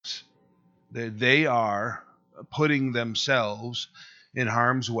They are putting themselves in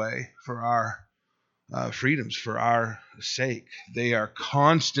harm's way for our freedoms, for our sake. They are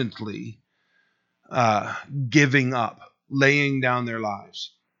constantly giving up, laying down their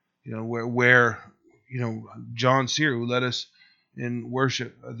lives. Where John Sear, who led us in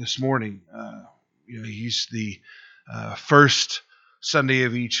worship this morning, he's the first Sunday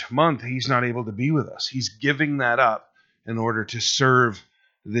of each month. He's not able to be with us. He's giving that up in order to serve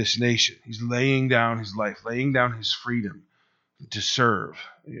this nation. He's laying down his life, laying down his freedom to serve.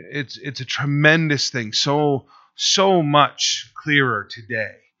 It's a tremendous thing. So much clearer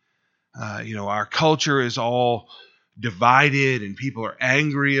today. Our culture is all divided, and people are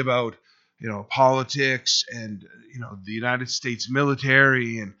angry about politics and the United States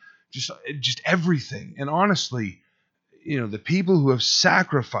military and just everything. And honestly, the people who have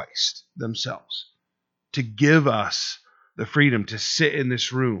sacrificed themselves to give us the freedom to sit in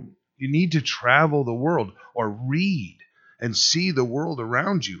this room. You need to travel the world or read and see the world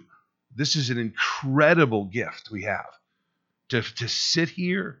around you. This is an incredible gift we have to sit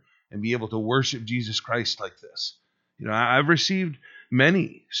here and be able to worship Jesus Christ like this. I've received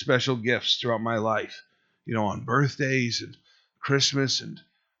many special gifts throughout my life, on birthdays and Christmas and,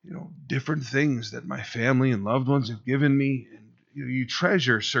 different things that my family and loved ones have given me. And you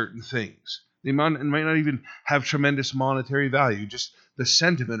treasure certain things. They might not even have tremendous monetary value, just the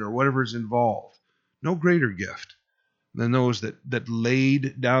sentiment or whatever is involved. No greater gift than those that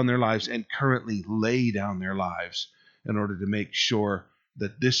laid down their lives and currently lay down their lives in order to make sure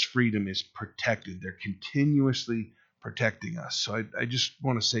that this freedom is protected. They're continuously protecting us. So I just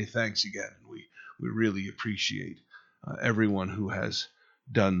want to say thanks again. We really appreciate everyone who has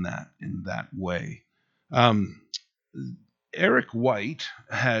done that in that way. Eric White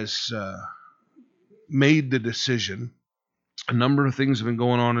has made the decision. A number of things have been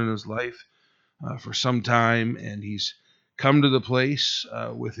going on in his life for some time, and he's come to the place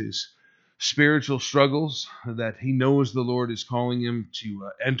with his spiritual struggles that he knows the Lord is calling him to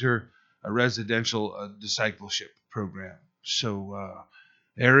enter a residential discipleship program. So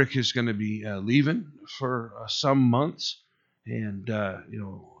Eric is going to be leaving for some months, and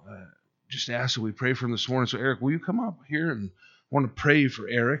just ask that we pray for him this morning. So Eric, will you come up here? And I want to pray for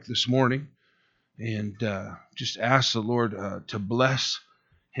Eric this morning, and just ask the Lord to bless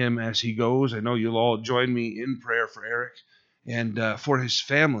him as he goes. I know you'll all join me in prayer for Eric and for his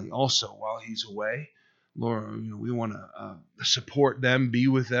family also while he's away. Lord, we want to support them, be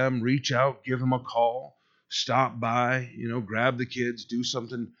with them, reach out, give them a call, stop by, grab the kids, do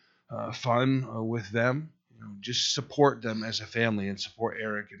something fun with them. Just support them as a family and support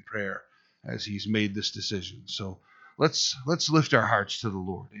Eric in prayer as he's made this decision. So let's lift our hearts to the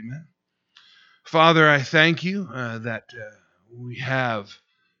Lord. Amen. Father, I thank you that we have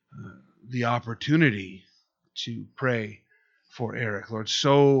the opportunity to pray for Eric. Lord,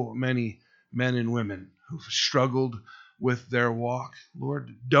 so many men and women who've struggled with their walk,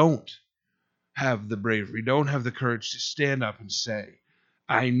 Lord, don't have the bravery, don't have the courage to stand up and say,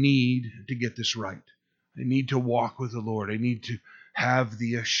 I need to get this right. I need to walk with the Lord. I need to have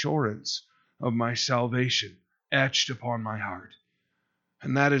the assurance of my salvation etched upon my heart.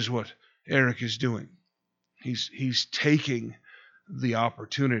 And that is what Eric is doing. He's taking the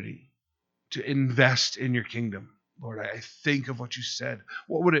opportunity to invest in your kingdom. Lord, I think of what you said.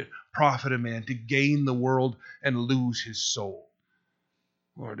 What would it profit a man to gain the world and lose his soul?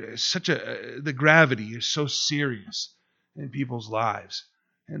 Lord, it's the gravity is so serious in people's lives,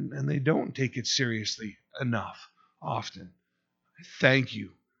 and they don't take it seriously enough often. I thank you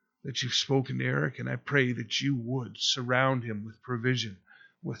that you've spoken to Eric, and I pray that you would surround him with provision,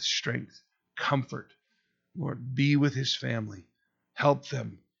 with strength, comfort. Lord, be with his family. Help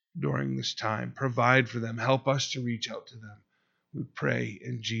them during this time. Provide for them. Help us to reach out to them. We pray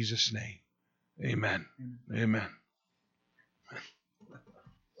in Jesus' name. Amen. Amen.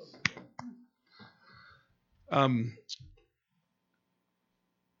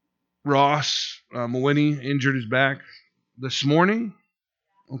 Ross Mawini injured his back this morning.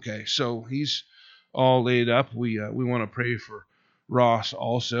 Okay, so he's all laid up. We want to pray for Ross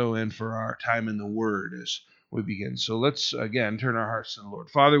also and for our time in the Word as we begin. So let's again turn our hearts to the Lord.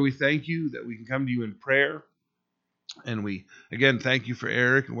 Father, we thank you that we can come to you in prayer. And we again thank you for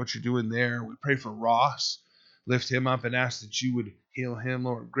Eric and what you're doing there. We pray for Ross. Lift him up and ask that you would heal him,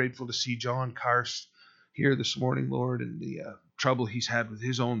 Lord. Grateful to see John Karst here this morning, Lord, and the trouble he's had with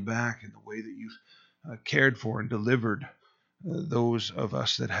his own back and the way that you've cared for and delivered those of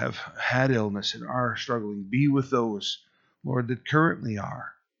us that have had illness and are struggling. Be with those, Lord, that currently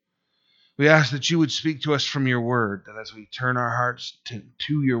are. We ask that you would speak to us from your word, that as we turn our hearts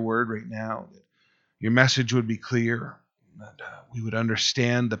to your word right now, that your message would be clear, that we would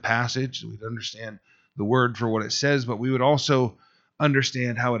understand the passage, that we'd understand the word for what it says, but we would also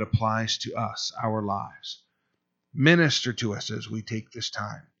understand how it applies to us, our lives. Minister to us as we take this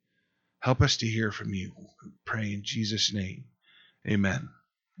time. Help us to hear from you. We pray in Jesus' name. Amen.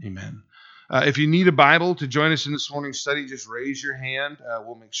 Amen. If you need a Bible to join us in this morning's study, just raise your hand.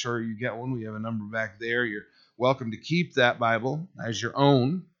 We'll make sure you get one. We have a number back there. You're welcome to keep that Bible as your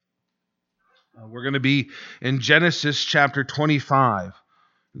own. We're going to be in Genesis chapter 25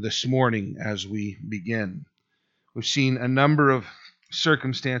 this morning as we begin. We've seen a number of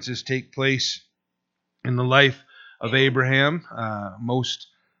circumstances take place in the life of Abraham. Most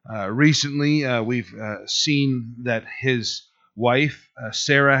recently, we've seen that his wife,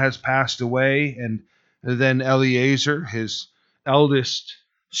 Sarah, has passed away, and then Eliezer, his eldest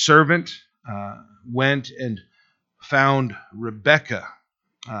servant, went and found Rebekah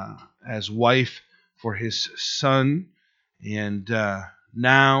as wife for his son. And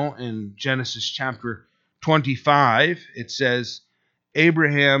now in Genesis chapter 25, it says,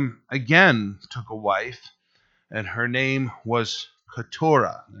 Abraham again took a wife, and her name was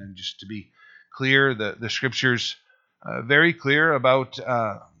Keturah. And just to be clear, the scripture's very clear about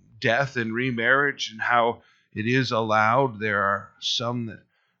death and remarriage and how it is allowed. There are some that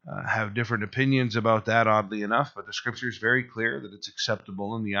have different opinions about that, oddly enough, but the scripture is very clear that it's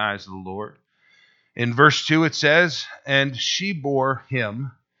acceptable in the eyes of the Lord. In verse 2 it says, and she bore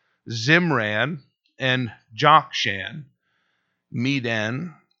him Zimran and Jokshan,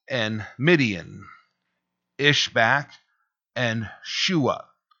 Medan and Midian, Ishbak and Shua.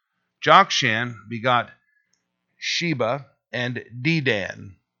 Jokshan begot Sheba and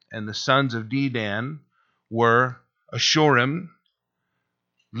Dedan, and the sons of Dedan were Ashurim,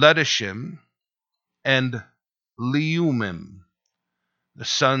 Letishim, and Leumim. The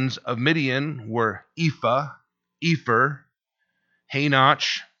sons of Midian were Ephah, Epher,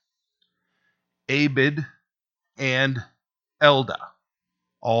 Hanoch, Abid, and Elda.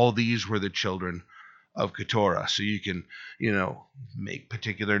 All these were the children of Keturah. So you can, make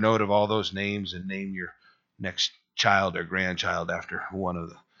particular note of all those names and name your next child or grandchild after one of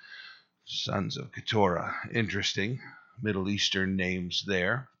the sons of Keturah. Interesting Middle Eastern names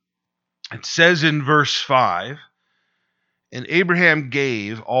there. It says in verse 5, and Abraham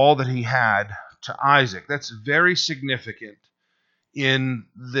gave all that he had to Isaac. That's very significant in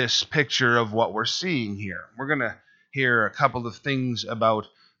this picture of what we're seeing here. We're going to hear a couple of things about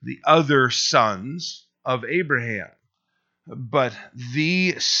the other sons of Abraham. But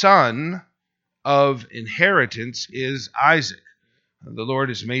the son of inheritance is Isaac. The Lord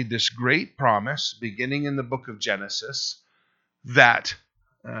has made this great promise, beginning in the book of Genesis, that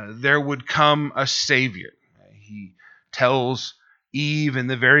there would come a Savior. He tells Eve in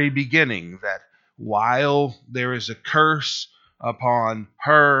the very beginning that while there is a curse upon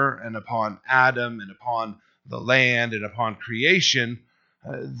her and upon Adam and upon the land and upon creation,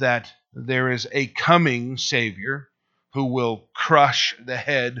 that there is a coming Savior who will crush the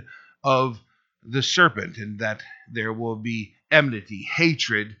head of the serpent, and that there will be enmity,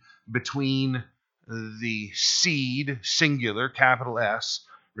 hatred between the seed, singular, capital S,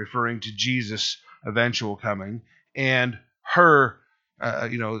 referring to Jesus' eventual coming, and her,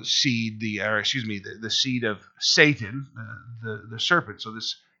 seed, the seed of Satan, the serpent. So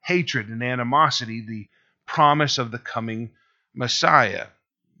this hatred and animosity, the promise of the coming Messiah.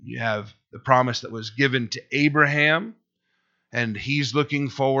 You have the promise that was given to Abraham, and he's looking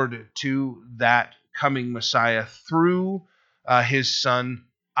forward to that coming Messiah through his son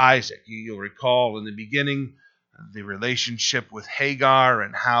Isaac. You'll recall in the beginning the relationship with Hagar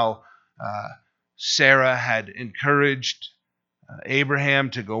and how Sarah had encouraged Abraham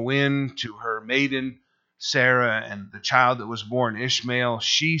to go in to her maiden Sarah, and the child that was born, Ishmael,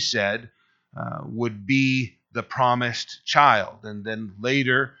 she said would be the promised child. And then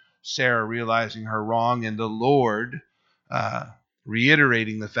later, Sarah realizing her wrong, and the Lord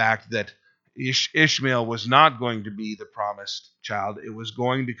reiterating the fact that Ishmael was not going to be the promised child. It was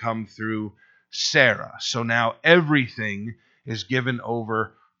going to come through Sarah. So now everything is given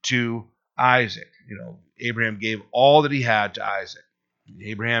over to Isaac. Abraham gave all that he had to Isaac.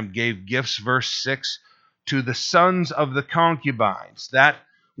 Abraham gave gifts, verse 6, to the sons of the concubines. That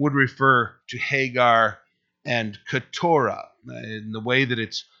would refer to Hagar and Keturah. In the way that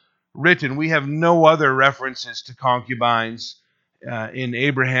it's written, we have no other references to concubines in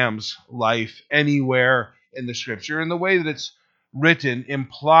Abraham's life anywhere in the scripture. And the way that it's written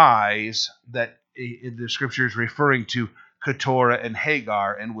implies that the scripture is referring to Keturah and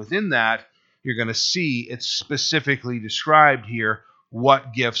Hagar. And within that, you're going to see it's specifically described here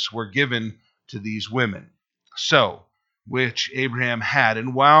what gifts were given to these women. So, which Abraham had,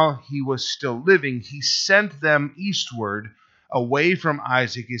 and while he was still living, he sent them eastward away from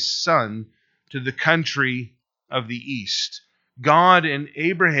Isaac his son to the country of the east. God and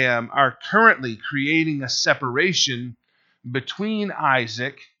Abraham are currently creating a separation between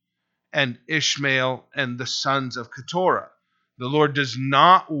Isaac and Ishmael and the sons of Keturah. The Lord does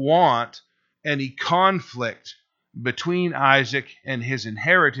not want any conflict between Isaac and his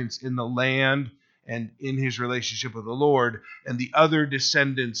inheritance in the land and in his relationship with the Lord and the other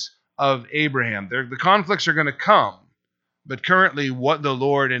descendants of Abraham. The conflicts are going to come, but currently what the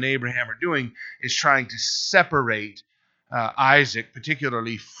Lord and Abraham are doing is trying to separate Isaac,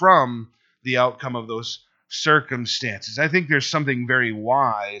 particularly from the outcome of those circumstances. I think there's something very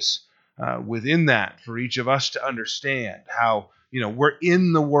wise within that for each of us to understand how, we're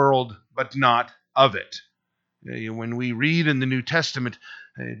in the world, but not of it. When we read in the New Testament,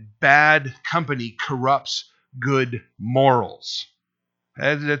 bad company corrupts good morals.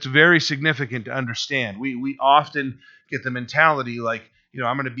 That's very significant to understand. We often get the mentality like,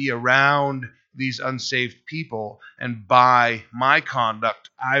 I'm going to be around these unsaved people, and by my conduct,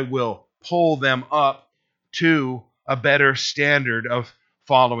 I will pull them up to a better standard of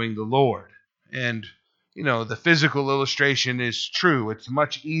following the Lord. And, the physical illustration is true. It's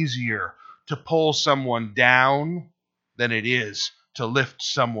much easier to pull someone down than it is to lift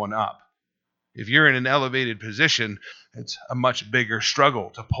someone up. If you're in an elevated position, it's a much bigger struggle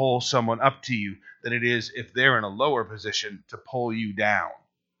to pull someone up to you than it is if they're in a lower position to pull you down.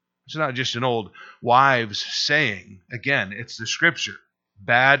 It's not just an old wives' saying. Again, it's the scripture.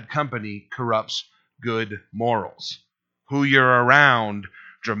 Bad company corrupts good morals. Who you're around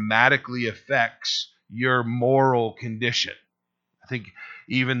dramatically affects your moral condition. I think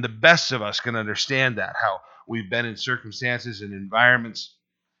even the best of us can understand that, how we've been in circumstances and environments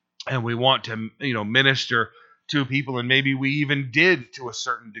and we want to, minister to people, and maybe we even did to a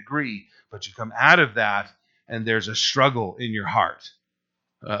certain degree, but you come out of that and there's a struggle in your heart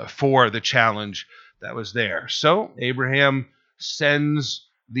for the challenge that was there. So Abraham sends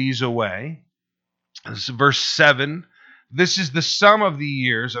these away. This is verse 7. This is the sum of the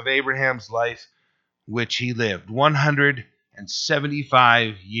years of Abraham's life which he lived,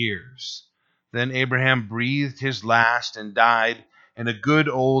 175 years. Then Abraham breathed his last and died in a good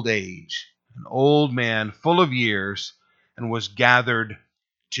old age, an old man full of years, and was gathered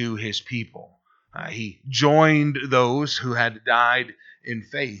to his people. He joined those who had died in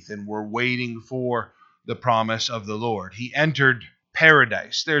faith and were waiting for the promise of the Lord. He entered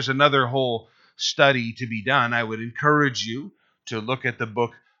paradise. There's another whole study to be done. I would encourage you to look at the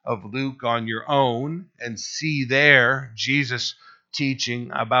book of Luke on your own and see there Jesus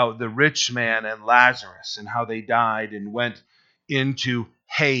teaching about the rich man and Lazarus and how they died and went into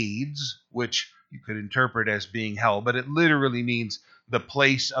Hades, which you could interpret as being hell, but it literally means the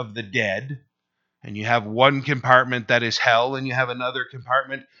place of the dead. And you have one compartment that is hell, and you have another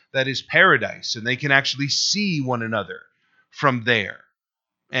compartment that is paradise, and they can actually see one another from there.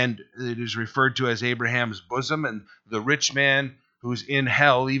 And it is referred to as Abraham's bosom, and the rich man who's in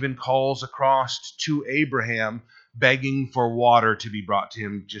hell even calls across to Abraham, begging for water to be brought to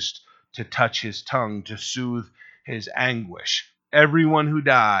him, just to touch his tongue, to soothe his anguish. Everyone who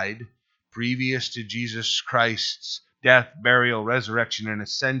died previous to Jesus Christ's death, burial, resurrection, and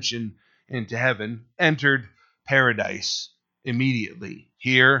ascension into heaven entered paradise immediately.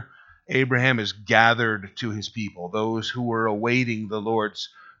 Here, Abraham is gathered to his people, those who were awaiting the Lord's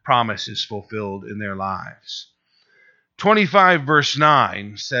promises fulfilled in their lives. 25 verse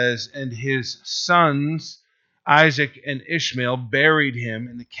 9 says, "And his sons Isaac and Ishmael buried him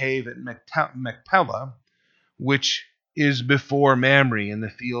in the cave at Machpelah, which is before Mamre, in the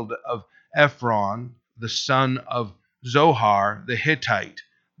field of Ephron, the son of Zohar the Hittite,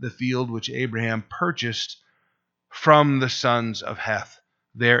 the field which Abraham purchased from the sons of Heth.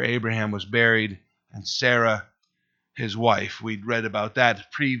 There Abraham was buried, and Sarah his wife." We'd read about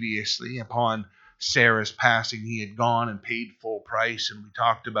that previously. Upon Sarah's passing, he had gone and paid full price, and we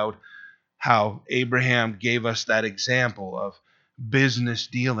talked about how Abraham gave us that example of business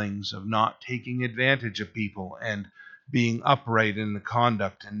dealings, of not taking advantage of people and being upright in the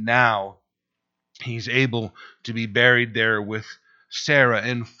conduct. And now he's able to be buried there with Sarah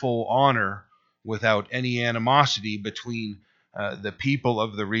in full honor, without any animosity between the people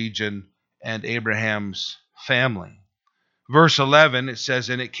of the region and Abraham's family. Verse 11, it says,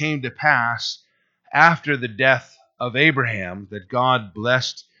 "And it came to pass after the death of Abraham that God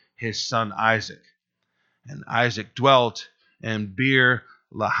blessed his son Isaac. And Isaac dwelt and Beer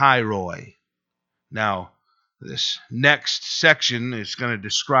Lahairoi. Now, this next section is going to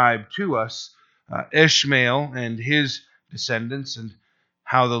describe to us Ishmael and his descendants and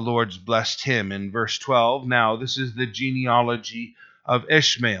how the Lord's blessed him. In verse 12, now this is the genealogy of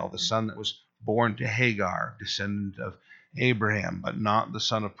Ishmael, the son that was born to Hagar, descendant of Abraham, but not the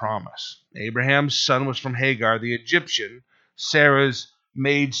son of promise. Abraham's son was from Hagar, the Egyptian, Sarah's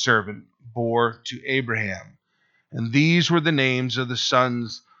maidservant, bore to Abraham. And these were the names of the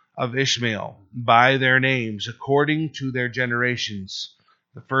sons of Ishmael, by their names, according to their generations.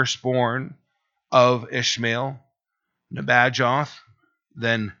 The firstborn of Ishmael, Nebajoth,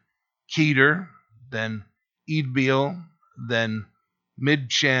 then Kedar, then Edbeel, then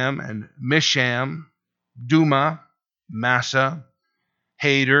Midsham and Misham, Duma, Massa,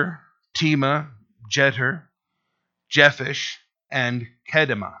 Hader, Tema, Jeter, Jephish, and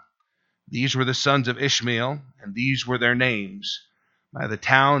Kedemah. These were the sons of Ishmael, and these were their names, by the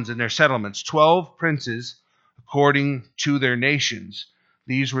towns and their settlements, 12 princes according to their nations.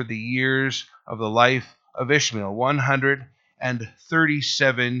 These were the years of the life of Ishmael,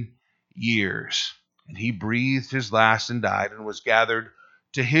 137 years. And he breathed his last and died, and was gathered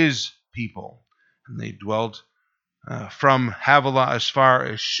to his people. And they dwelt from Havilah as far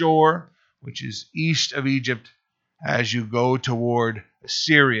as Shur, which is east of Egypt, as you go toward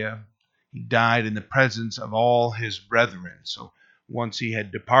Assyria. He died in the presence of all his brethren. So once he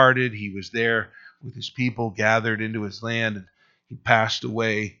had departed, he was there with his people gathered into his land, and he passed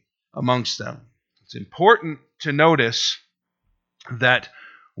away amongst them. It's important to notice that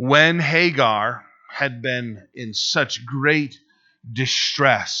when Hagar had been in such great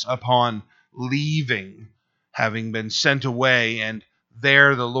distress upon leaving, having been sent away, and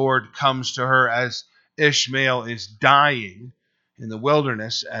there the Lord comes to her as Ishmael is dying in the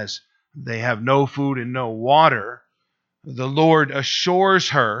wilderness, as they have no food and no water, the Lord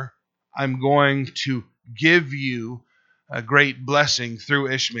assures her, I'm going to give you a great blessing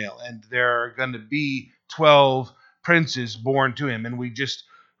through Ishmael, and there are going to be 12 princes born to him. And we just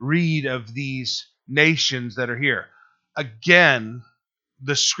read of these nations that are here. Again,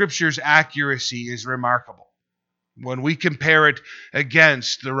 the scripture's accuracy is remarkable. When we compare it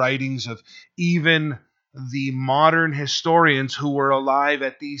against the writings of even the modern historians who were alive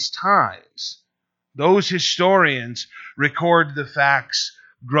at these times, those historians record the facts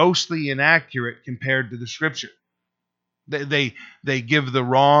grossly inaccurate compared to the scripture. They give the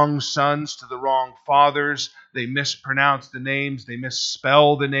wrong sons to the wrong fathers. They mispronounce the names. They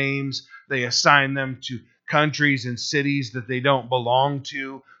misspell the names. They assign them to countries and cities that they don't belong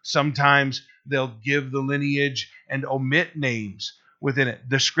to. Sometimes they'll give the lineage and omit names within it.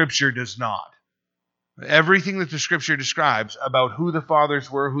 The scripture does not. Everything that the scripture describes about who the fathers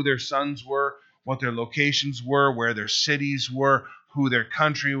were, who their sons were, what their locations were, where their cities were, who their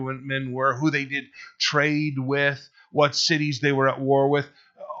countrymen were, who they did trade with, what cities they were at war with.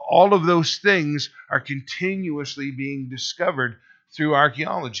 All of those things are continuously being discovered through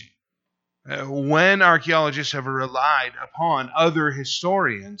archaeology. When archaeologists have relied upon other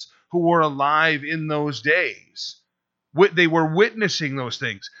historians who were alive in those days, they were witnessing those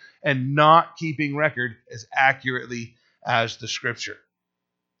things and not keeping record as accurately as the scripture.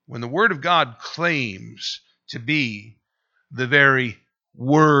 When the Word of God claims to be the very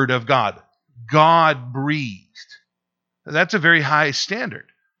Word of God, God breathed, that's a very high standard.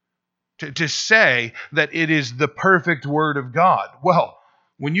 To say that it is the perfect Word of God, well,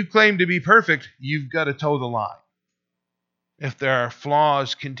 when you claim to be perfect, you've got to toe the line. If there are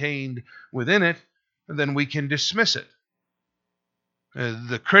flaws contained within it, then we can dismiss it.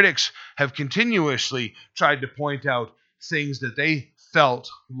 The critics have continuously tried to point out things that they felt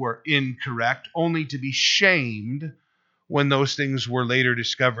were incorrect, only to be shamed when those things were later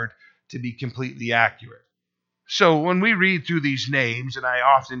discovered to be completely accurate. So when we read through these names, and I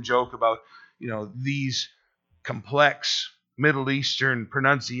often joke about, these complex Middle Eastern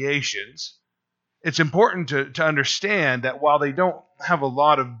pronunciations, it's important to understand that while they don't have a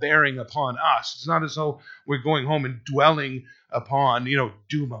lot of bearing upon us, it's not as though we're going home and dwelling upon,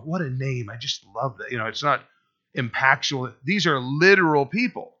 Duma. What a name. I just love that. It's not impactful. These are literal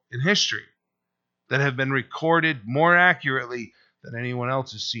people in history that have been recorded more accurately than anyone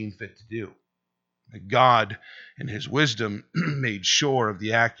else has seen fit to do. God, in his wisdom, made sure of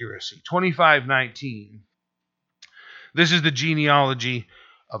the accuracy. 25:19. This is the genealogy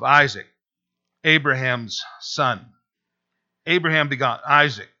of Isaac, Abraham's son. Abraham begot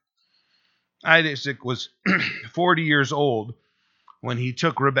Isaac. Isaac was 40 years old when he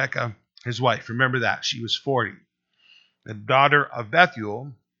took Rebekah, his wife. Remember that. She was 40. The daughter of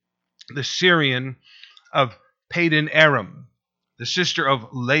Bethuel, the Syrian of Padan Aram. the sister of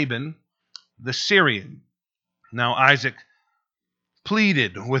Laban the Syrian. Now Isaac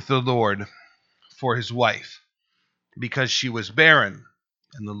pleaded with the Lord for his wife because she was barren,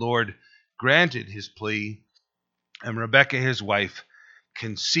 and the Lord granted his plea, and Rebekah, his wife,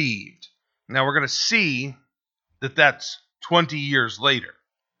 conceived. Now we're going to see that that's 20 years later.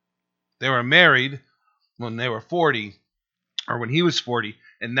 They were married when they were 40, or when he was 40,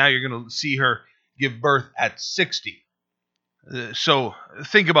 and now you're going to see her give birth at 60. So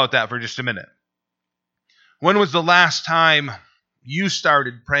think about that for just a minute. When was the last time you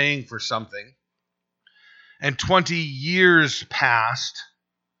started praying for something and 20 years passed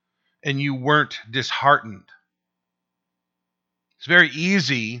and you weren't disheartened? It's very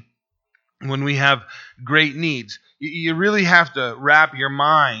easy when we have great needs. You really have to wrap your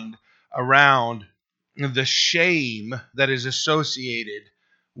mind around the shame that is associated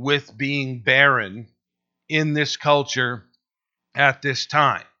with being barren in this culture at this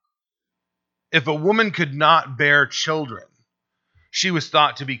time. If a woman could not bear children, she was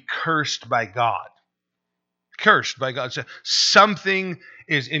thought to be cursed by God. Cursed by God. So something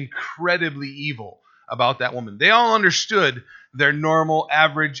is incredibly evil about that woman. They all understood their normal,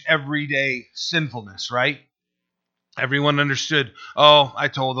 average, everyday sinfulness, right? Everyone understood, oh, I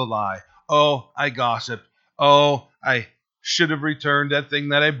told a lie. Oh, I gossiped. Oh, I should have returned that thing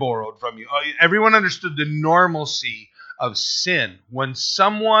that I borrowed from you. Oh, everyone understood the normalcy of sin. When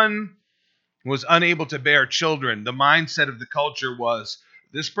someone was unable to bear children, the mindset of the culture was,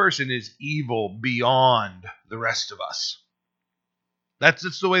 this person is evil beyond the rest of us.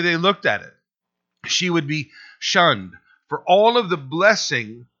 That's the way they looked at it. She would be shunned. For all of the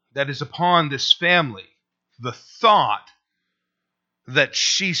blessing that is upon this family, the thought that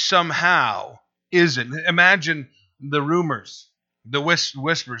she somehow isn't. Imagine the rumors, the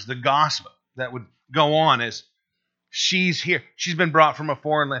whispers, the gossip that would go on as she's here. She's been brought from a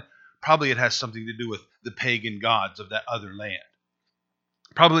foreign land. Probably it has something to do with the pagan gods of that other land.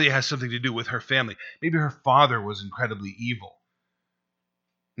 Probably it has something to do with her family. Maybe her father was incredibly evil.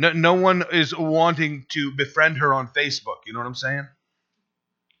 No one is wanting to befriend her on Facebook. You know what I'm saying?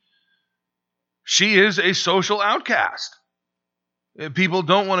 She is a social outcast. People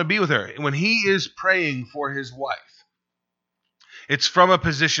don't want to be with her. When he is praying for his wife, it's from a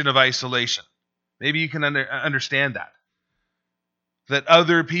position of isolation. Maybe you can understand that. That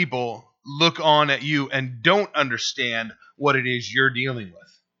other people look on at you and don't understand what it is you're dealing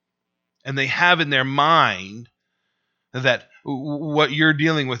with. And they have in their mind that what you're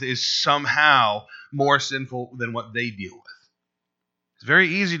dealing with is somehow more sinful than what they deal with. It's very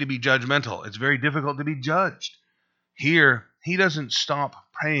easy to be judgmental. It's very difficult to be judged. Here, he doesn't stop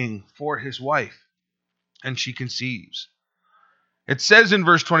praying for his wife, and she conceives. It says in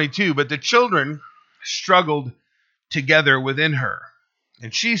verse 22, but the children struggled together within her.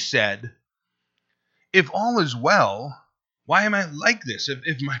 And she said, if all is well, why am I like this?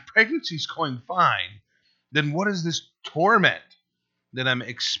 If my pregnancy is going fine, then what is this torment that I'm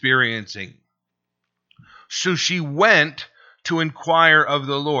experiencing? So she went to inquire of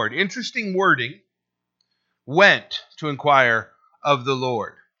the Lord. Interesting wording. Went to inquire of the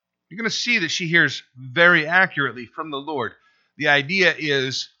Lord. You're going to see that she hears very accurately from the Lord. The idea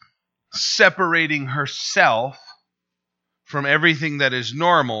is separating herself from everything that is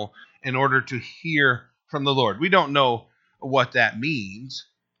normal in order to hear from the Lord. We don't know what that means.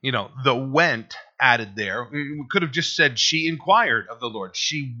 The went added there. We could have just said she inquired of the Lord.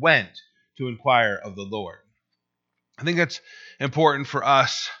 She went to inquire of the Lord. I think that's important for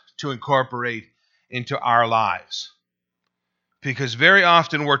us to incorporate into our lives. Because very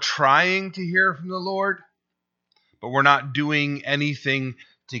often we're trying to hear from the Lord, but we're not doing anything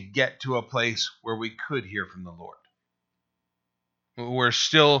to get to a place where we could hear from the Lord. We're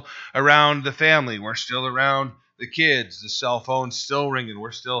still around the family. We're still around the kids. The cell phone's still ringing.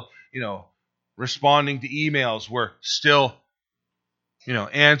 We're still, responding to emails. We're still,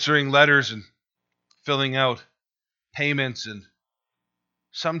 answering letters and filling out payments. And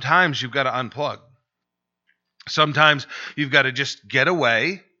sometimes you've got to unplug. Sometimes you've got to just get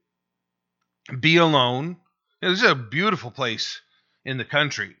away, be alone. This is a beautiful place in the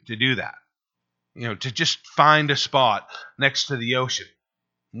country to do that. To just find a spot next to the ocean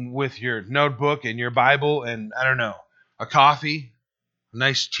with your notebook and your Bible and, a coffee, a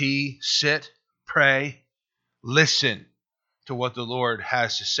nice tea, sit, pray, listen to what the Lord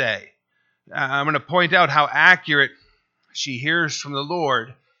has to say. I'm going to point out how accurate she hears from the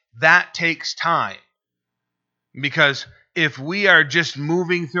Lord. That takes time. Because if we are just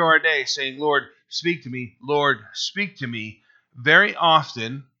moving through our day saying, Lord, speak to me, Lord, speak to me, very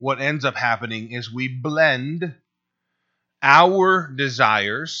often what ends up happening is we blend our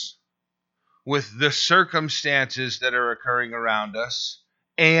desires with the circumstances that are occurring around us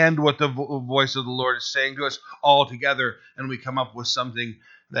and what the voice of the Lord is saying to us all together, and we come up with something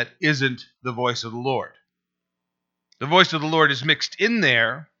that isn't the voice of the Lord. The voice of the Lord is mixed in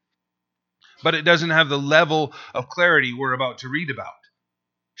there, but it doesn't have the level of clarity we're about to read about.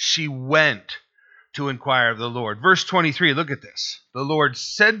 She went to inquire of the Lord. Verse 23, look at this. The Lord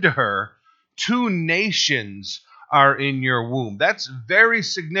said to her, 2 nations are in your womb. That's very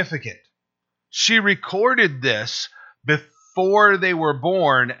significant. She recorded this before they were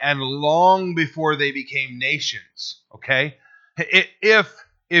born and long before they became nations. Okay? If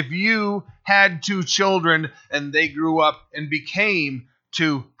you had 2 children and they grew up and became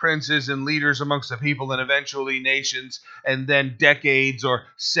 2 princes and leaders amongst the people and eventually nations, and then decades or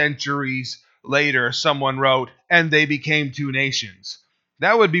centuries later someone wrote, and they became 2 nations,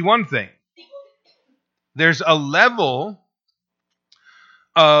 that would be one thing. There's a level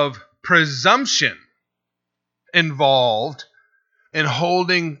of presumption involved in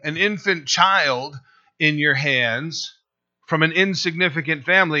holding an infant child in your hands from an insignificant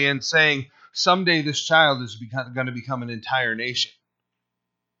family and saying, someday this child is going to become an entire nation.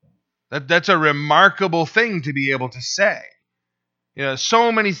 That's a remarkable thing to be able to say. You know,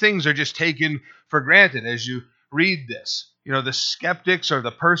 so many things are just taken for granted as you read this. You know, the skeptics or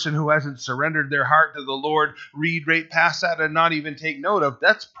the person who hasn't surrendered their heart to the Lord read right past that and not even take note of.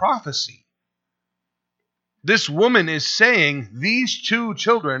 That's prophecy. This woman is saying these 2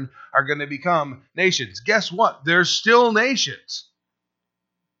 children are going to become nations. Guess what? They're still nations.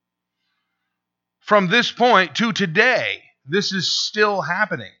 From this point to today, this is still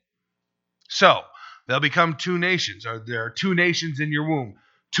happening. So, they'll become 2 nations. There are 2 nations in your womb.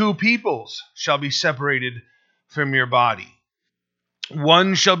 2 peoples shall be separated from your body.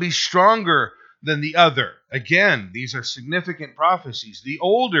 One shall be stronger than the other. Again, these are significant prophecies. The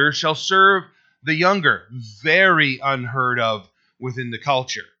older shall serve the younger. Very unheard of within the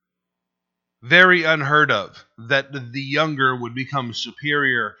culture. Very unheard of that the younger would become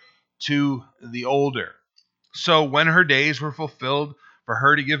superior to the older. So when her days were fulfilled for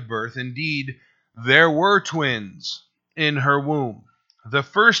her to give birth, indeed, there were twins in her womb. The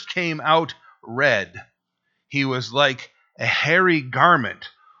first came out red. He was like a hairy garment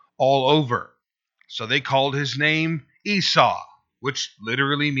all over. So they called his name Esau, which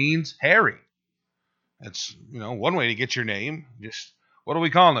literally means hairy. That's, one way to get your name. Just, what do we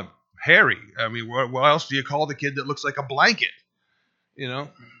call him? Hairy. I mean, what else do you call the kid that looks like a blanket?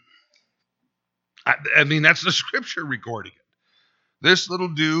 I mean, that's the scripture recording it. This little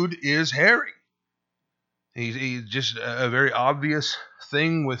dude is hairy. He's just a very obvious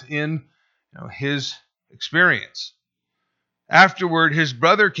thing within his experience. Afterward, his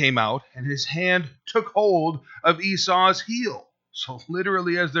brother came out, and his hand took hold of Esau's heel. So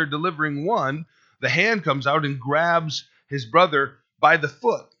literally, as they're delivering one, the hand comes out and grabs his brother by the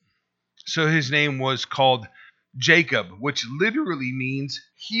foot. So his name was called Jacob, which literally means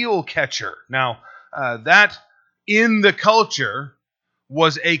heel catcher. Now, that in the culture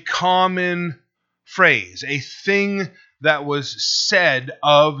was a common phrase, a thing that was said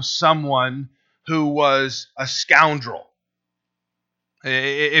of someone who was a scoundrel.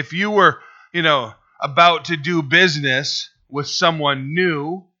 If you were, about to do business with someone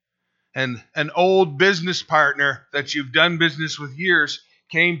new, and an old business partner that you've done business with years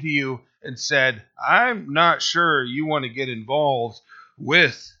came to you and said, I'm not sure you want to get involved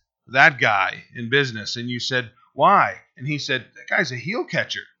with that guy in business. And you said, why? And he said, that guy's a heel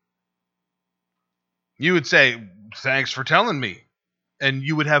catcher. You would say, thanks for telling me. And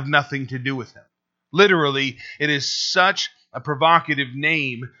you would have nothing to do with him. Literally, it is such a provocative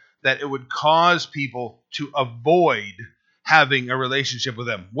name that it would cause people to avoid having a relationship with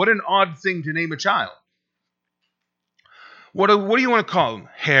them. What an odd thing to name a child. What do you want to call him?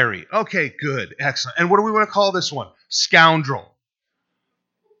 Harry. Okay, good. Excellent. And what do we want to call this one? Scoundrel.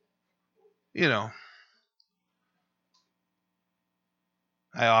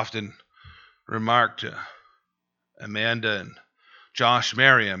 I often remark to Amanda and Josh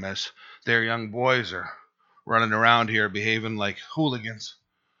Merriam as their young boys are running around here behaving like hooligans.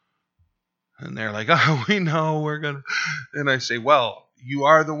 And they're like, oh, we know we're going to... And I say, well, you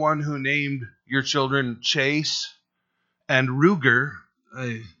are the one who named your children Chase and Ruger.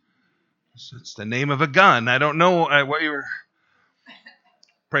 It's the name of a gun. I don't know what you were...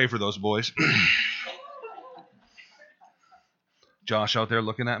 Pray for those boys. Josh out there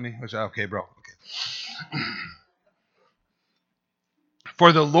looking at me? I said, okay, bro. Okay.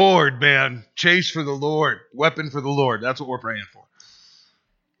 For the Lord, man. Chase for the Lord. Weapon for the Lord. That's what we're praying for.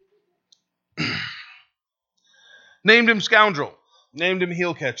 Named him scoundrel. Named him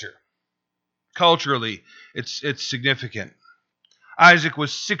heel catcher. Culturally, it's significant. Isaac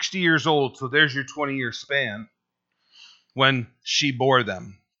was 60 years old, so there's your 20-year span when she bore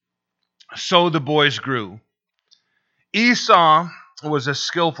them. So the boys grew. Esau was a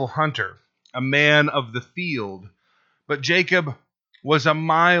skillful hunter, a man of the field, but Jacob was a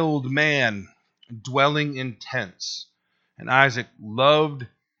mild man, dwelling in tents. And Isaac loved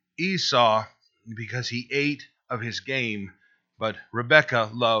Esau because he ate of his game, but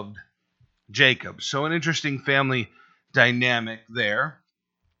Rebekah loved Jacob. So an interesting family dynamic there.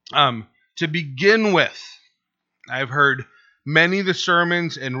 To begin with, I've heard many of the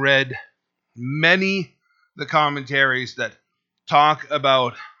sermons and read many the commentaries that talk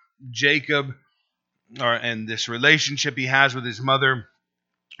about Jacob and this relationship he has with his mother,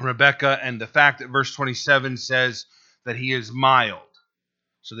 Rebekah, and the fact that verse 27 says that he is mild.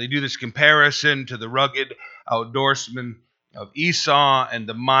 So they do this comparison to the rugged outdoorsman of Esau and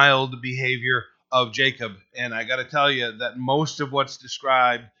the mild behavior of Jacob. And I got to tell you that most of what's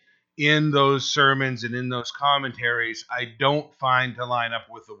described in those sermons and in those commentaries, I don't find to line up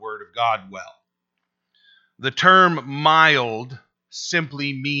with the Word of God well. The term mild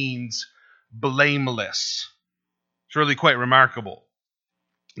simply means blameless. It's really quite remarkable.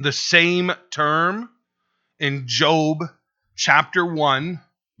 The same term in Job chapter 1,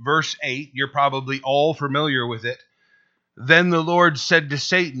 verse 8, you're probably all familiar with it. Then the Lord said to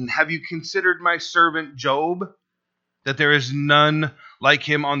Satan, "Have you considered my servant Job, that there is none like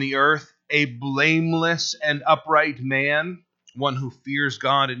him on the earth, a blameless and upright man, one who fears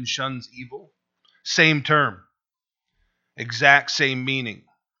God and shuns evil?" Same term. Exact same meaning.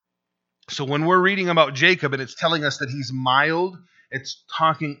 So when we're reading about Jacob and it's telling us that he's mild, it's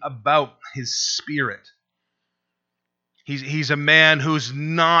talking about his spirit. He's a man who's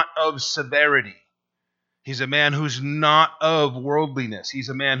not of severity. He's a man who's not of worldliness. He's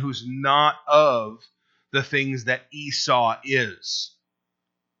a man who's not of the things that Esau is.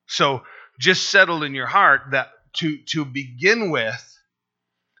 So just settle in your heart that to begin with,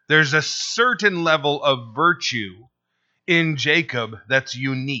 there's a certain level of virtue in Jacob that's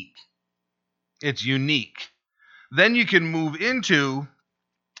unique. It's unique. Then you can move into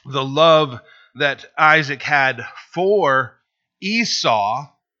the love that Isaac had for Esau,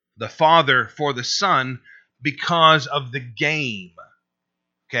 the father for the son, because of the game.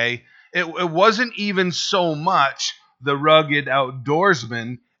 Okay? It wasn't even so much the rugged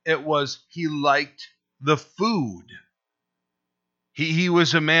outdoorsman, it was he liked the food. He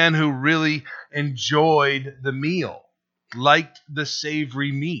was a man who really enjoyed the meal, liked the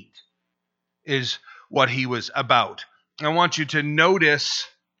savory meat, is what he was about. I want you to notice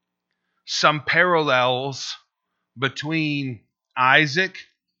some parallels between Isaac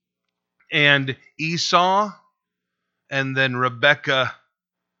and Esau, and then Rebekah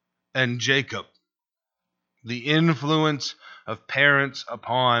and Jacob. The influence of parents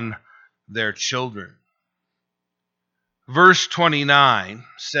upon their children. Verse 29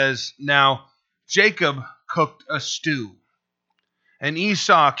 says, "Now Jacob cooked a stew, and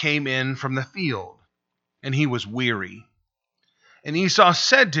Esau came in from the field, and he was weary. And Esau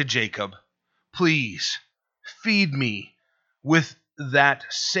said to Jacob, 'Please feed me with that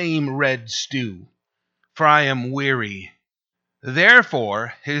same red stew, for I am weary.'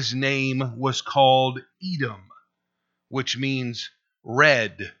 Therefore his name was called Edom, which means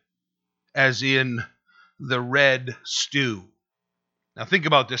red, as in the red stew." Now think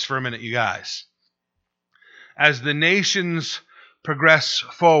about this for a minute, you guys. As the nations progress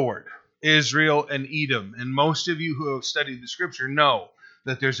forward, Israel and Edom, and most of you who have studied the scripture know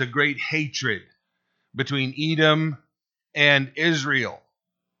that there's a great hatred between Edom and Israel.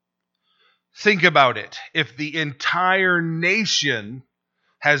 Think about it. If the entire nation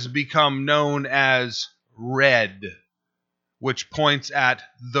has become known as red, which points at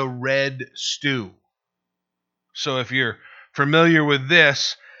the red stew. So if you're familiar with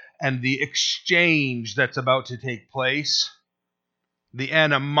this and the exchange that's about to take place, the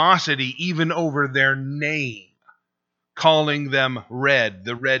animosity even over their name, calling them red,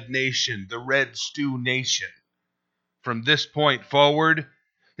 the red nation, the red stew nation, from this point forward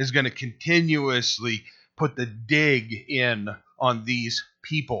is going to continuously put the dig in on these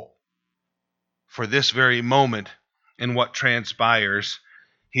people for this very moment and what transpires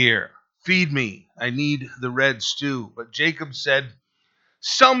here. "Feed me, I need the red stew." But Jacob said,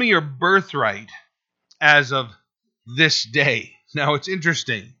 "Sell me your birthright as of this day." Now it's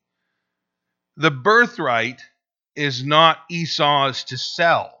interesting. The birthright is not Esau's to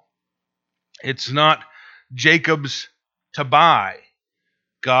sell. It's not Jacob's to buy.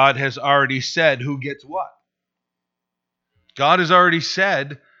 God has already said who gets what. God has already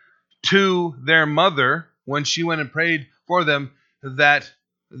said to their mother when she went and prayed for them that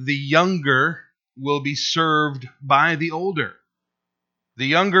the younger will be served by the older. The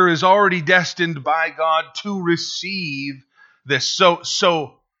younger is already destined by God to receive this.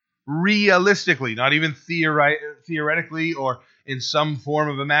 So realistically, not even theoretically or in some form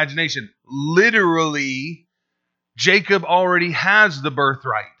of imagination, literally, Jacob already has the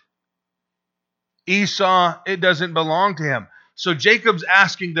birthright. Esau, it doesn't belong to him. So Jacob's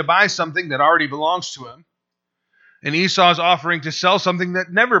asking to buy something that already belongs to him, and Esau's offering to sell something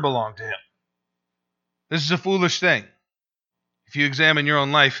that never belonged to him. This is a foolish thing. If you examine your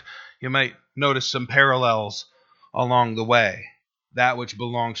own life, you might notice some parallels along the way. That which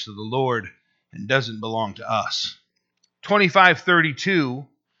belongs to the Lord and doesn't belong to us. 25:32,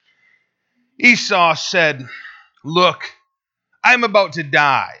 Esau said, "Look, I'm about to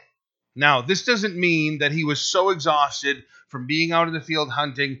die." Now, this doesn't mean that he was so exhausted from being out in the field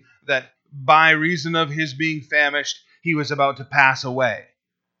hunting that by reason of his being famished, he was about to pass away.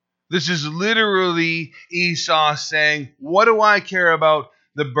 This is literally Esau saying, what do I care about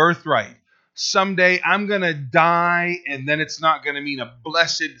the birthright? Someday I'm going to die, and then it's not going to mean a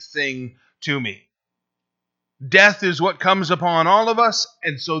blessed thing to me. Death is what comes upon all of us,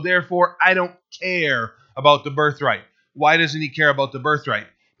 and so therefore I don't care about the birthright. Why doesn't he care about the birthright?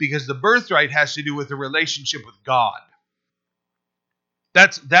 Because the birthright has to do with the relationship with God.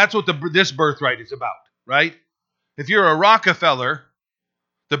 That's what this birthright is about, right? If you're a Rockefeller,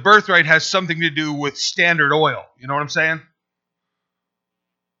 the birthright has something to do with Standard Oil. You know what I'm saying?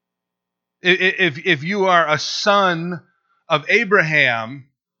 If you are a son of Abraham,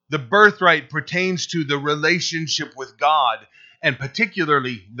 the birthright pertains to the relationship with God, and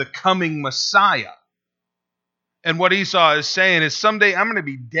particularly the coming Messiah. And what Esau is saying is, someday I'm going to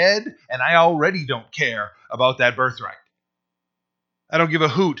be dead, and I already don't care about that birthright. I don't give a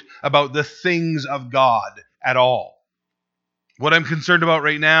hoot about the things of God at all. What I'm concerned about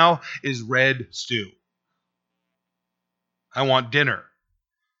right now is red stew. I want dinner.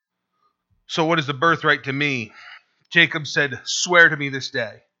 So what is the birthright to me? Jacob said, "Swear to me this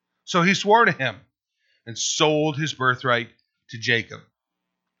day." So he swore to him and sold his birthright to Jacob.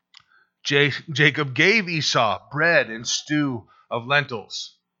 Jacob gave Esau bread and stew of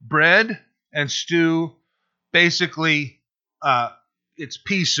lentils. Bread and stew, basically, it's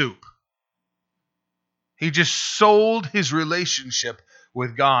pea soup. He just sold his relationship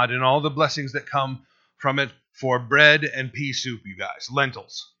with God and all the blessings that come from it for bread and pea soup, you guys.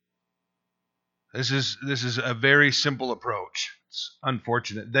 Lentils. This is a very simple approach. It's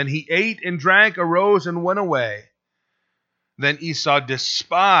unfortunate. Then he ate and drank, arose and went away. Then Esau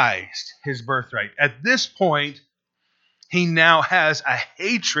despised his birthright. At this point, he now has a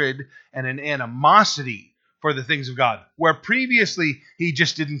hatred and an animosity for the things of God. Where previously he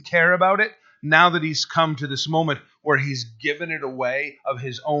just didn't care about it, now that he's come to this moment where he's given it away of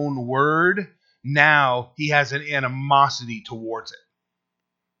his own word, now he has an animosity towards it.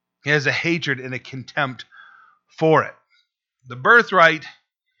 He has a hatred and a contempt for it. The birthright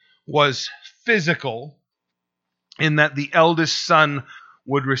was physical in that the eldest son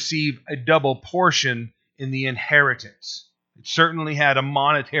would receive a double portion in the inheritance. It certainly had a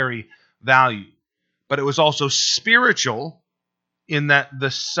monetary value, but it was also spiritual in that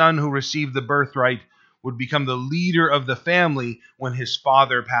the son who received the birthright would become the leader of the family when his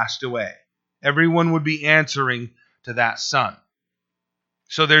father passed away. Everyone would be answering to that son.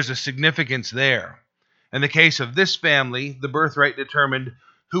 So there's a significance there. In the case of this family, the birthright determined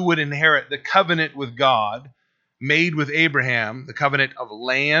who would inherit the covenant with God made with Abraham, the covenant of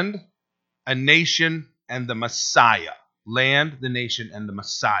land, a nation, and the Messiah. Land, the nation, and the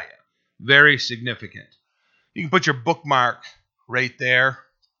Messiah. Very significant. You can put your bookmark right there.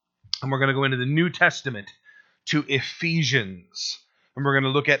 And we're going to go into the New Testament to Ephesians. And we're going to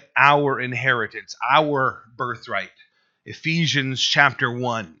look at our inheritance, our birthright. Ephesians chapter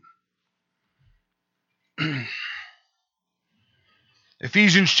 1.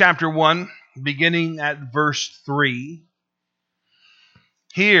 Ephesians chapter 1, beginning at verse 3.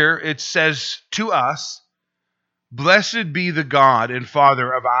 Here it says to us, "Blessed be the God and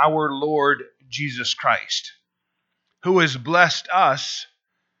Father of our Lord Jesus Christ, who has blessed us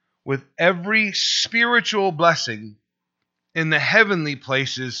with every spiritual blessing in the heavenly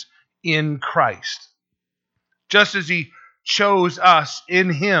places in Christ, just as he chose us in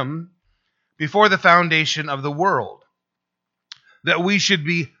him before the foundation of the world, that we should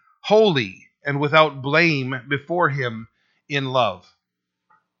be holy and without blame before him in love,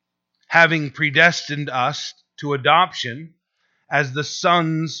 having predestined us to adoption as the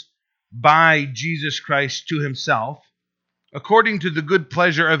sons by Jesus Christ to himself, according to the good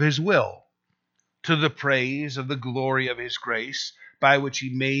pleasure of his will, to the praise of the glory of his grace, by which he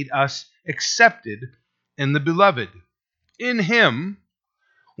made us accepted in the beloved. In him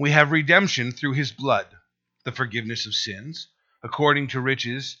we have redemption through his blood, the forgiveness of sins, according to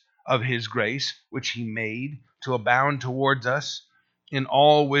riches of his grace, which he made to abound towards us in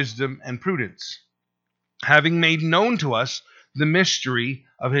all wisdom and prudence, having made known to us the mystery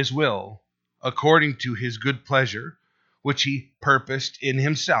of his will, according to his good pleasure, which he purposed in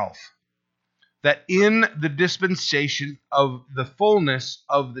himself, that in the dispensation of the fullness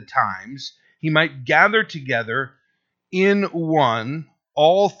of the times he might gather together in one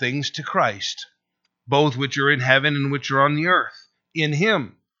all things to Christ, both which are in heaven and which are on the earth. In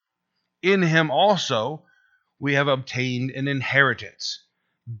him also we have obtained an inheritance,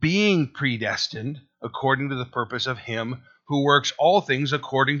 being predestined according to the purpose of him who works all things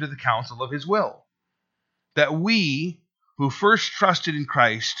according to the counsel of his will, that we who first trusted in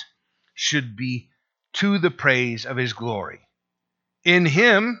Christ should be to the praise of his glory. In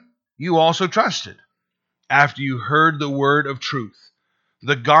him you also trusted, after you heard the word of truth,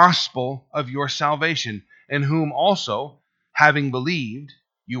 the gospel of your salvation, in whom also, having believed,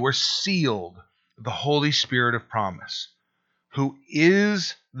 you were sealed with the Holy Spirit of promise, who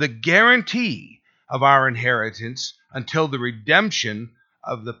is the guarantee of our inheritance until the redemption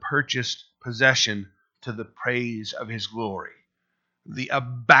of the purchased possession, to the praise of his glory. The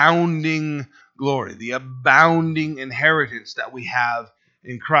abounding glory, the abounding inheritance that we have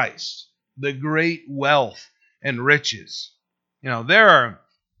in Christ, the great wealth and riches. There are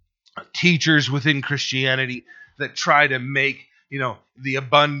teachers within Christianity that try to make, the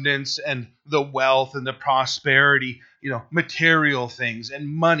abundance and the wealth and the prosperity, material things and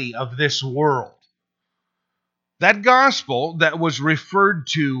money of this world. That gospel that was referred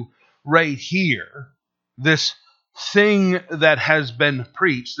to right here, this thing that has been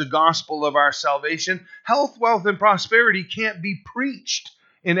preached, the gospel of our salvation, health, wealth, and prosperity can't be preached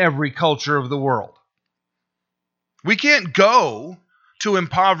in every culture of the world. We can't go to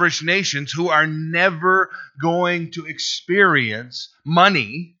impoverished nations who are never going to experience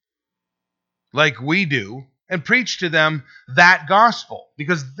money like we do and preach to them that gospel,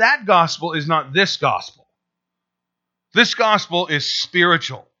 because that gospel is not this gospel. This gospel is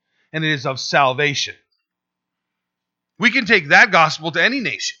spiritual, and it is of salvation. We can take that gospel to any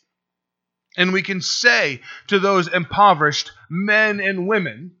nation, and we can say to those impoverished men and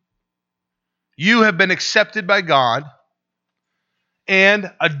women, you have been accepted by God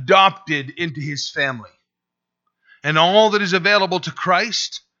and adopted into his family. And all that is available to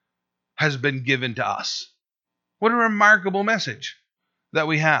Christ has been given to us. What a remarkable message that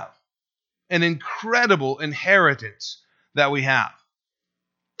we have. An incredible inheritance that we have.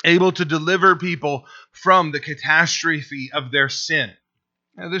 Able to deliver people from the catastrophe of their sin.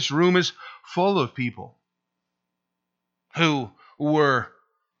 Now, this room is full of people who were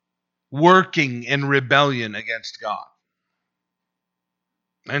working in rebellion against God,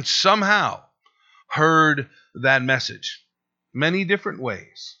 and somehow heard that message. Many different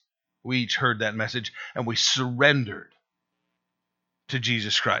ways. We each heard that message, and we surrendered to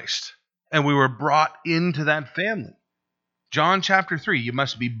Jesus Christ. And we were brought into that family. John chapter 3, you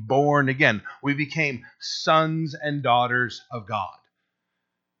must be born again. We became sons and daughters of God.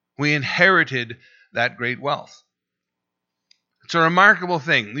 We inherited that great wealth. It's a remarkable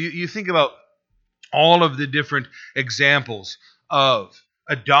thing. You think about all of the different examples of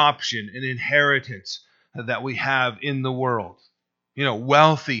adoption and inheritance that we have in the world.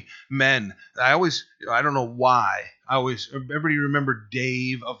 Wealthy men. I don't know why. Everybody remember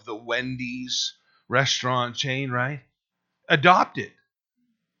Dave of the Wendy's restaurant chain, right? Adopted,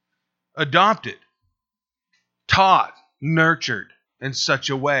 taught, nurtured in such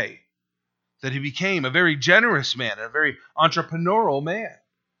a way that he became a very generous man, a very entrepreneurial man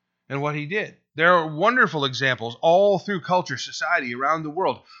in what he did. There are wonderful examples all through culture, society, around the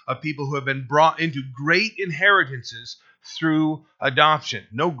world of people who have been brought into great inheritances through adoption.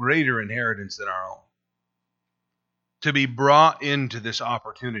 No greater inheritance than our own. To be brought into this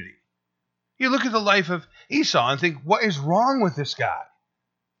opportunity. You look at the life of Esau and think, what is wrong with this guy?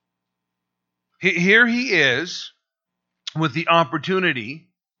 Here he is with the opportunity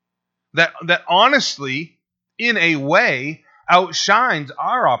that honestly, in a way, outshines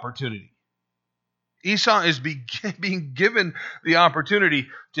our opportunity. Esau is being given the opportunity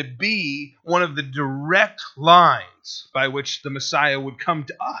to be one of the direct lines by which the Messiah would come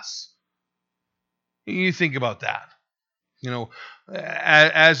to us. You think about that.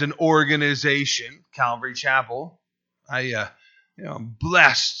 As an organization, Calvary Chapel, I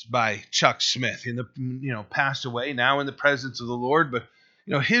blessed by Chuck Smith, passed away, now in the presence of the Lord. But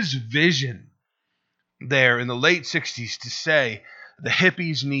his vision there in the late 60s to say the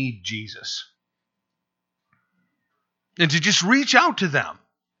hippies need Jesus, and to just reach out to them,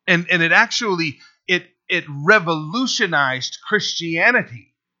 and it actually it revolutionized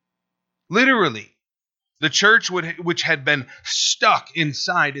Christianity, literally. The church, which had been stuck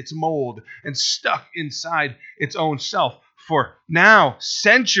inside its mold and stuck inside its own self for now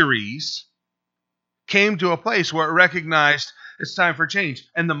centuries, came to a place where it recognized it's time for change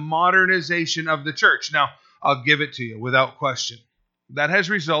and the modernization of the church. Now, I'll give it to you without question. That has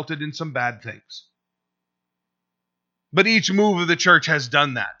resulted in some bad things. But each move of the church has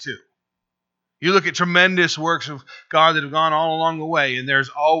done that too. You look at tremendous works of God that have gone all along the way, and there's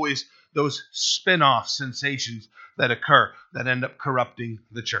always those spin-off sensations that occur that end up corrupting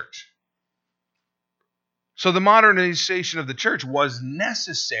the church. So the modernization of the church was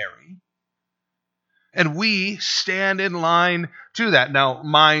necessary, and we stand in line to that. Now,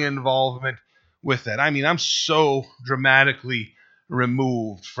 my involvement with that, I'm so dramatically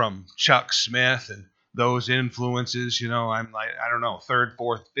removed from Chuck Smith and those influences. I'm like, I don't know, third,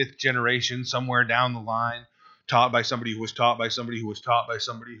 fourth, fifth generation, somewhere down the line, taught by somebody who was taught by somebody who was taught by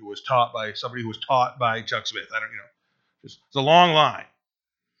somebody who was taught by somebody who was taught by Chuck Smith. It's a long line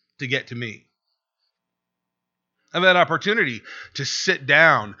to get to me. I've had opportunity to sit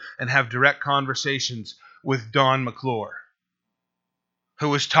down and have direct conversations with Don McClure, who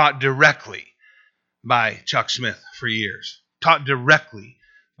was taught directly by Chuck Smith for years, taught directly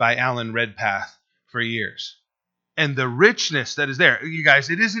by Alan Redpath for years. And the richness that is there, you guys,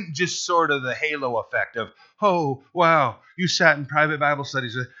 it isn't just sort of the halo effect of, oh, wow, you sat in private Bible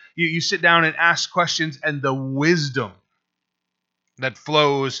studies. You sit down and ask questions, and the wisdom that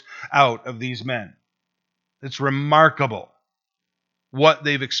flows out of these men. It's remarkable what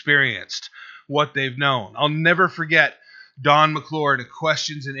they've experienced, what they've known. I'll never forget Don McClure at a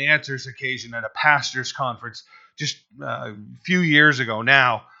questions and answers occasion at a pastor's conference just a few years ago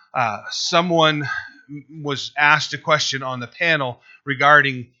now. Someone was asked a question on the panel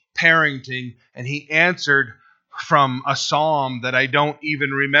regarding parenting, and he answered from a psalm that I don't even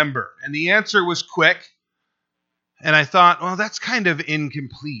remember. And the answer was quick, and I thought, well, that's kind of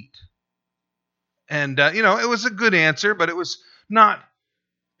incomplete. And, it was a good answer, but it was not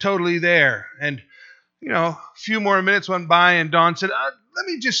totally there. And, a few more minutes went by, and Don said, let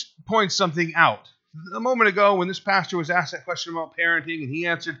me just point something out. A moment ago, when this pastor was asked that question about parenting, and he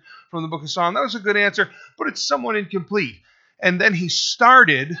answered from the book of Psalm, that was a good answer, but it's somewhat incomplete. And then he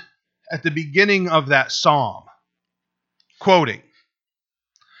started at the beginning of that psalm, quoting.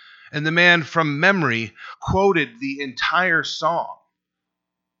 And the man from memory quoted the entire psalm,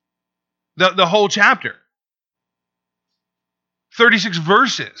 the whole chapter, 36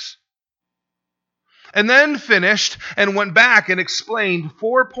 verses. And then finished and went back and explained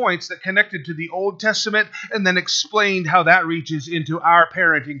 4 points that connected to the Old Testament, and then explained how that reaches into our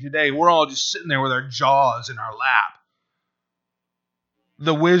parenting today. We're all just sitting there with our jaws in our lap.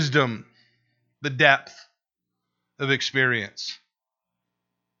 The wisdom, the depth of experience.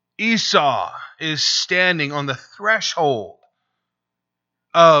 Esau is standing on the threshold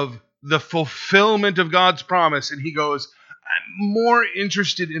of the fulfillment of God's promise, and he goes, I'm more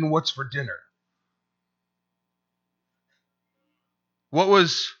interested in what's for dinner. What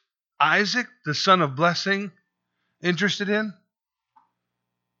was Isaac, the son of blessing, interested in?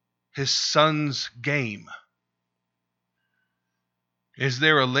 His son's game. Is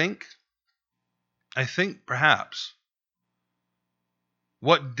there a link? I think perhaps.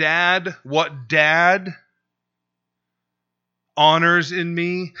 What dad honors in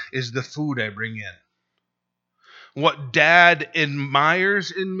me is the food I bring in. What dad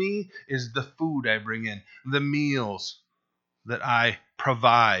admires in me is the food I bring in, the meals that I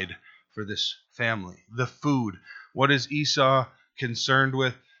provide for this family, the food. What is Esau concerned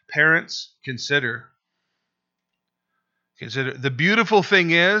with? Parents, consider. The beautiful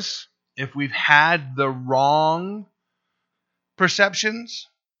thing is, if we've had the wrong perceptions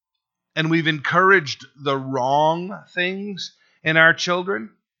and we've encouraged the wrong things in our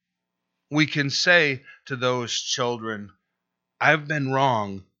children, we can say to those children, I've been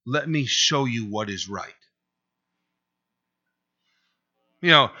wrong. Let me show you what is right.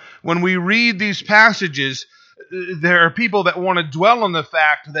 When we read these passages, there are people that want to dwell on the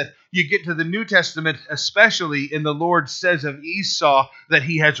fact that you get to the New Testament, especially, and the Lord says of Esau that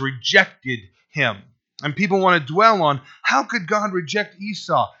he has rejected him. And people want to dwell on, how could God reject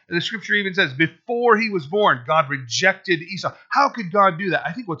Esau? And the scripture even says, before he was born, God rejected Esau. How could God do that?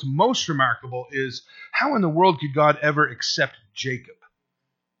 I think what's most remarkable is, how in the world could God ever accept Jacob?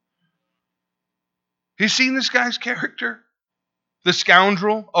 You seen this guy's character? The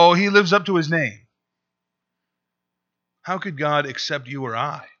scoundrel? Oh, he lives up to his name. How could God accept you or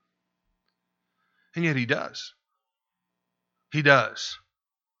I? And yet he does. He does.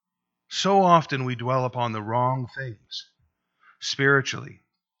 So often we dwell upon the wrong things, spiritually,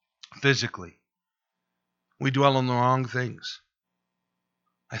 physically. We dwell on the wrong things.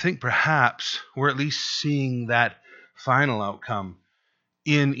 I think perhaps we're at least seeing that final outcome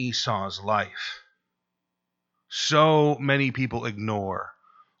in Esau's life. So many people ignore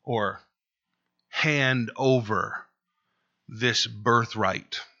or hand over this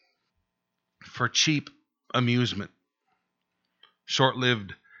birthright for cheap amusement,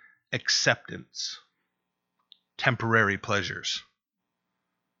 short-lived acceptance, temporary pleasures.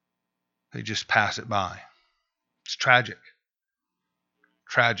 They just pass it by. It's tragic.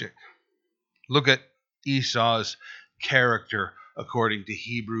 Tragic. Look at Esau's character according to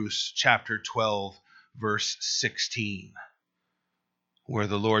Hebrews chapter 12, verse 16, where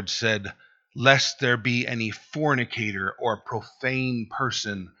the Lord said, "Lest there be any fornicator or profane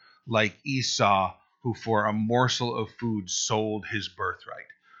person like Esau, who for a morsel of food sold his birthright."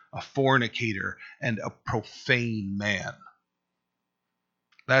 A fornicator and a profane man.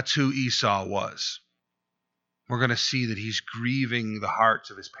 That's who Esau was. We're going to see that he's grieving the hearts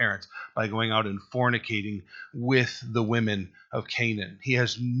of his parents by going out and fornicating with the women of Canaan. He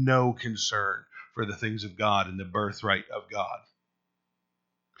has no concern for the things of God and the birthright of God.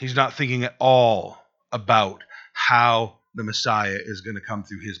 He's not thinking at all about how the Messiah is going to come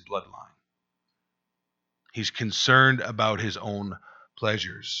through his bloodline. He's concerned about his own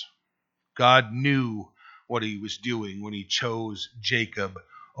pleasures. God knew what he was doing when he chose Jacob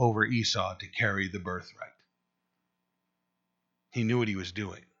over Esau to carry the birthright. He knew what he was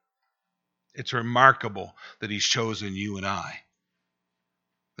doing. It's remarkable that he's chosen you and I,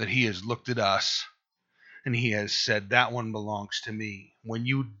 that he has looked at us and he has said, that one belongs to me. When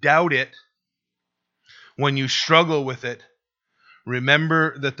you doubt it, when you struggle with it,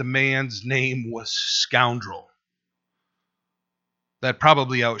 remember that the man's name was Scoundrel. That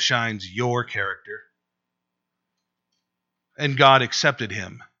probably outshines your character. And God accepted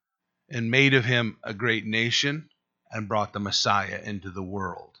him and made of him a great nation and brought the Messiah into the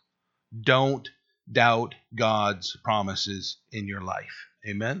world. Don't doubt God's promises in your life.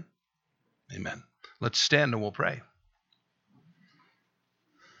 Amen? Amen. Let's stand and we'll pray.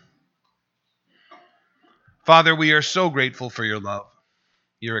 Father, we are so grateful for your love,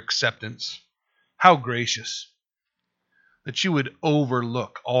 your acceptance. How gracious that you would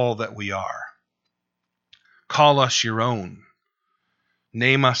overlook all that we are. Call us your own.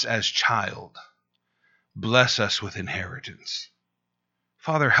 Name us as child. Bless us with inheritance.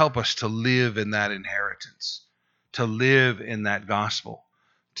 Father, help us to live in that inheritance, to live in that gospel,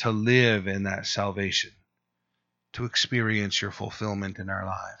 to live in that salvation, to experience your fulfillment in our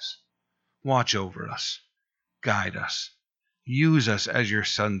lives. Watch over us, guide us, use us as your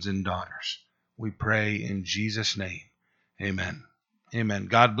sons and daughters. We pray in Jesus' name. Amen. Amen.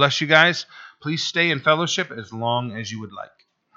 God bless you guys. Please stay in fellowship as long as you would like.